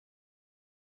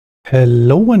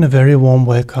Hello and a very warm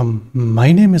welcome.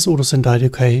 My name is Odo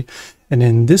Sendaidokai, and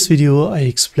in this video I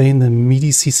explain the Midi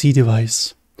CC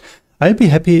device. I'll be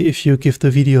happy if you give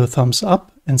the video a thumbs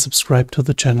up and subscribe to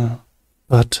the channel.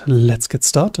 But let's get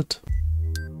started.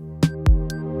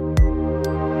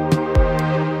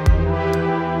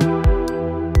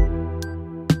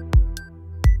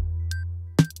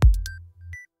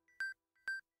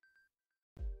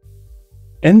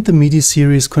 And the Midi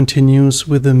series continues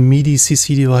with the Midi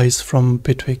CC device from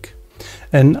Bitwig.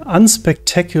 An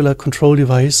unspectacular control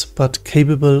device, but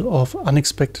capable of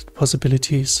unexpected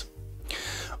possibilities.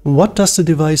 What does the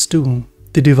device do?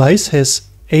 The device has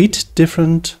 8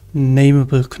 different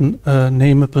nameable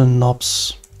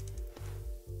knobs.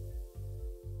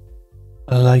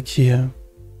 Like here.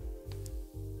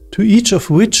 To each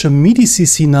of which a Midi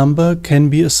CC number can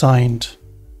be assigned.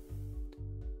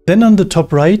 Then on the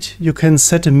top right you can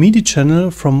set a MIDI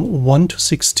channel from 1 to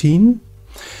 16,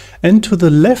 and to the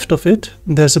left of it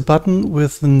there's a button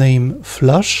with the name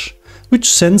flush, which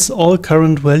sends all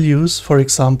current values, for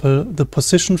example the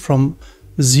position from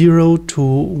 0 to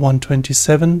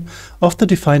 127 of the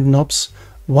defined knobs,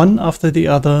 one after the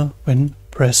other when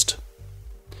pressed.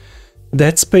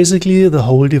 That's basically the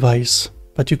whole device,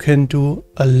 but you can do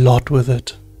a lot with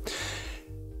it.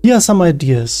 Here are some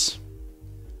ideas.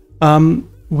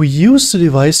 We use the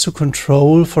device to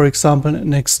control, for example,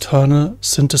 an external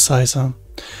synthesizer.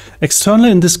 External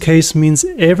in this case means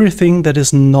everything that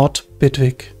is not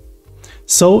Bitwig.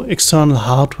 So external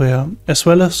hardware, as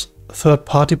well as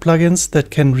third-party plugins that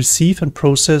can receive and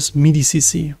process Midi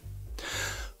CC.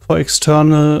 For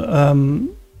external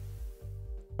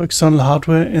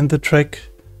hardware in the track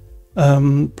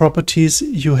properties,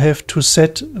 you have to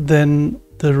set then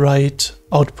the right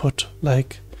output,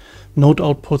 like Node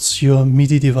outputs your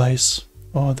MIDI device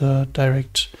or the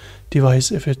direct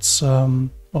device if it's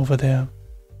over there.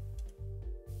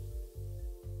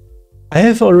 I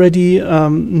have already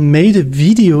made a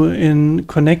video in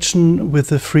connection with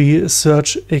the free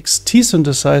Surge XT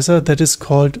synthesizer that is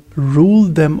called Rule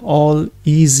Them All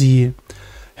Easy,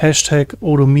 hashtag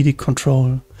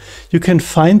OdoMidiccControl. You can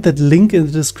find that link in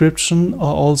the description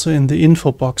or also in the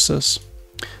info boxes.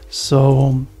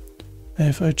 So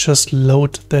if I just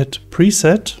load that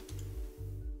preset,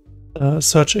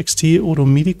 Surge XT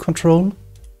OdoMidiccControl.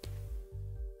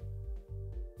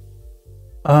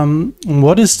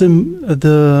 What is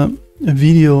the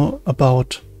video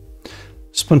about?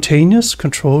 Spontaneous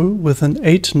control with an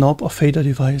 8-knob or fader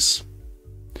device.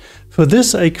 For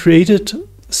this I created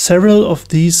several of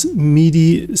these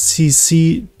Midi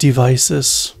CC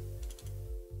devices,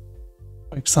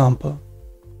 for example.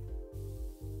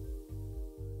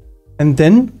 And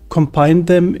then combine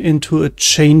them into a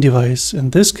chain device. In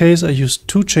this case I used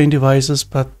 2 chain devices,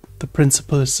 but the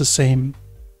principle is the same.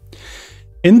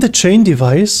 In the chain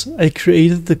device I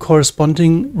created the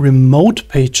corresponding remote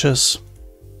pages,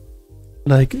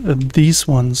 like these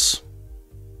ones.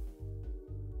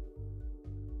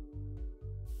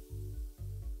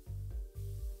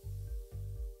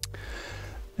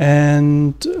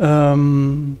 And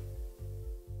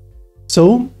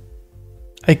so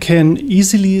I can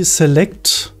easily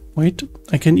select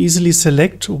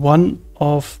one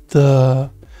of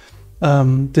the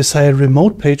desired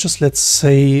remote pages, let's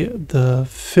say the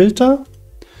filter,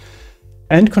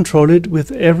 and control it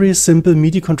with every simple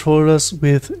MIDI controllers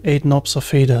with 8 knobs or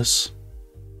faders.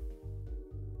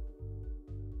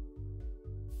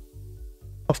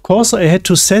 Of course I had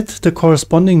to set the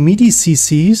corresponding Midi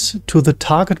CCs to the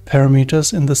target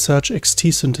parameters in the Surge XT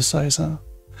synthesizer.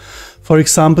 For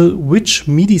example, which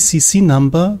Midi CC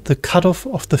number the cutoff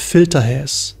of the filter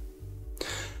has.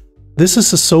 This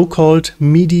is a so-called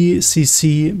Midi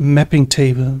CC mapping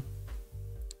table.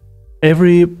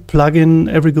 Every good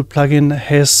plugin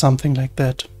has something like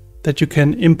that you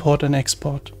can import and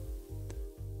export.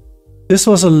 This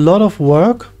was a lot of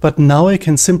work, but now I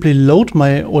can simply load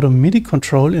my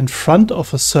OdoMidiccControl in front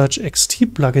of a Surge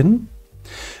XT plugin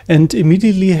and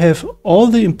immediately have all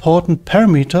the important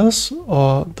parameters,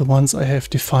 or the ones I have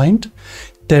defined,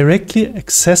 directly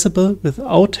accessible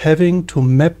without having to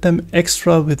map them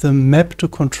extra with a map to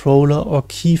controller or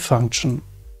key function.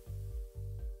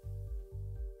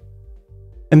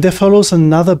 And there follows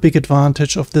another big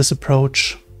advantage of this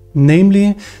approach,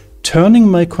 namely turning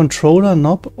my controller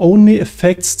knob only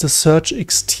affects the Surge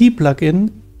XT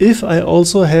plugin if I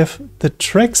also have the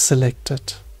track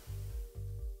selected.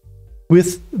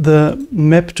 With the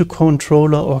map to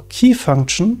controller or key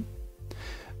function,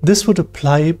 this would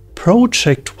apply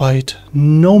project-wide,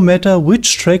 no matter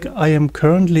which track I am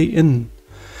currently in.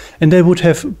 And I would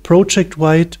have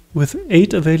project-wide with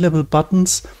 8 available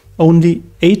buttons only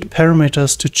 8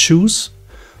 parameters to choose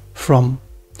from.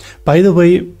 By the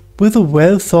way, with a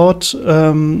well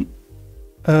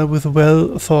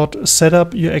thought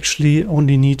setup, you actually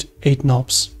only need 8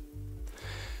 knobs.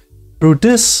 Through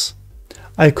this,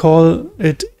 I call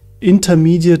it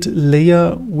intermediate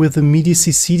layer with the Midi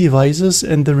CC devices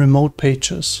and the remote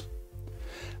pages.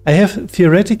 I have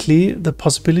theoretically the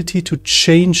possibility to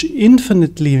change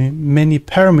infinitely many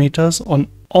parameters on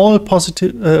all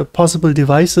possible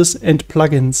devices and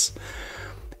plugins.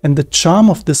 And the charm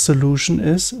of this solution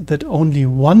is that only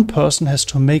one person has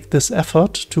to make this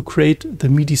effort to create the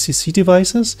Midi CC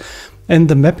devices and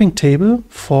the mapping table,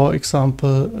 for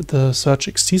example, the Surge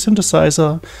XT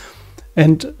synthesizer,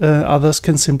 and others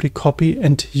can simply copy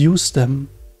and use them.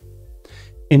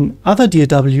 In other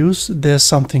DAWs, there's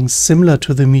something similar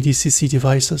to the Midi CC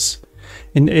devices.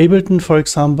 In Ableton, for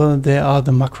example, there are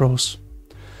the macros.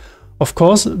 Of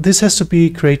course, this has to be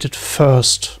created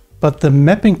first, but the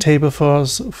mapping table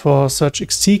for Surge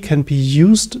XT can be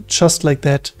used just like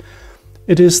that.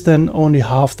 It is then only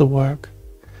half the work.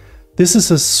 This is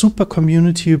a super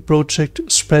community project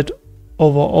spread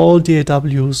over all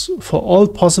DAWs for all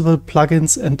possible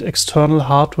plugins and external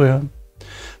hardware.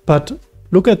 But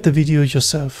look at the video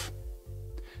yourself.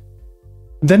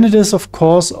 Then it is of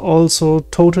course also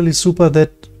totally super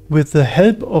that with the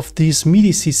help of these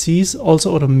Midi CCs,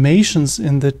 also automations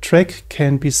in the track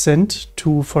can be sent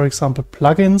to, for example,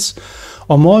 plugins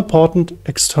or more important,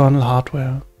 external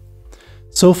hardware.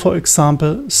 So for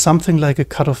example, something like a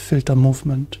cutoff filter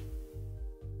movement.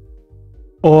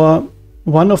 Or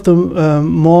one of the one or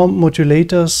more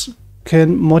modulators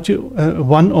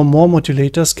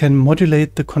can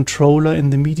modulate the controller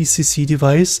in the Midi CC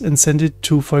device and send it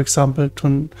to, for example,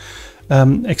 to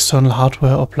an external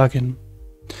hardware or plugin.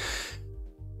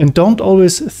 And don't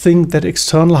always think that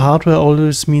external hardware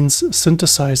always means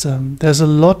synthesizer. There's a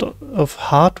lot of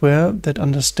hardware that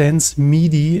understands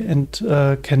MIDI and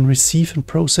can receive and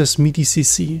process Midi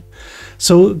CC.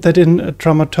 So that in a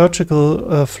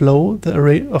dramaturgical flow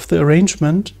of the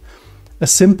arrangement, a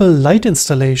simple light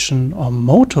installation or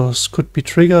motors could be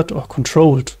triggered or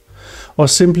controlled, or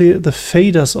simply the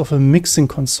faders of a mixing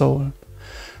console.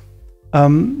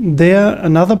 There,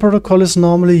 another protocol is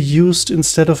normally used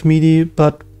instead of MIDI,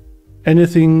 but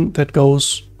anything that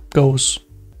goes, goes.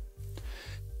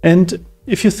 And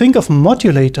if you think of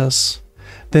modulators,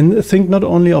 then think not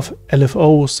only of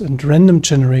LFOs and random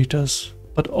generators,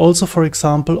 but also, for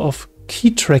example, of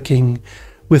key tracking,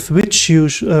 with which you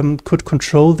could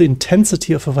control the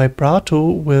intensity of a vibrato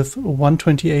with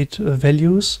 128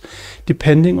 values,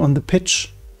 depending on the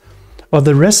pitch, or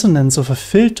the resonance of a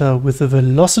filter with the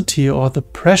velocity or the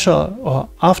pressure or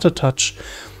aftertouch,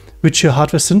 which your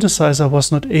hardware synthesizer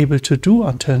was not able to do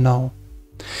until now.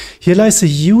 Here lies a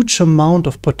huge amount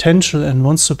of potential and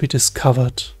wants to be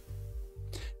discovered.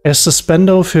 As the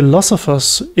Spandau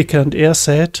philosophers Icke and Er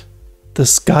said, the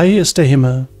sky is the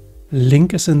Himmel.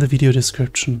 Link is in the video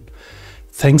description.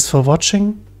 Thanks for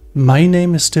watching. My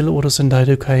name is still Odo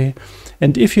Sendaidokai,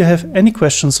 and if you have any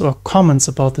questions or comments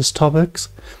about this topics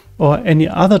or any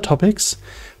other topics,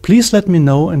 please let me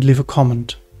know and leave a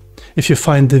comment. If you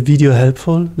find the video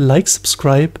helpful, like,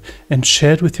 subscribe and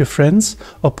share it with your friends,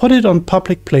 or put it on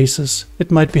public places.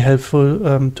 It might be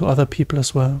helpful to other people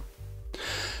as well.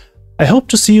 I hope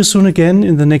to see you soon again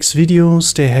in the next video.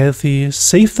 Stay healthy,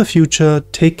 save the future,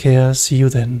 take care, see you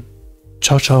then.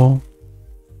 Ciao, ciao.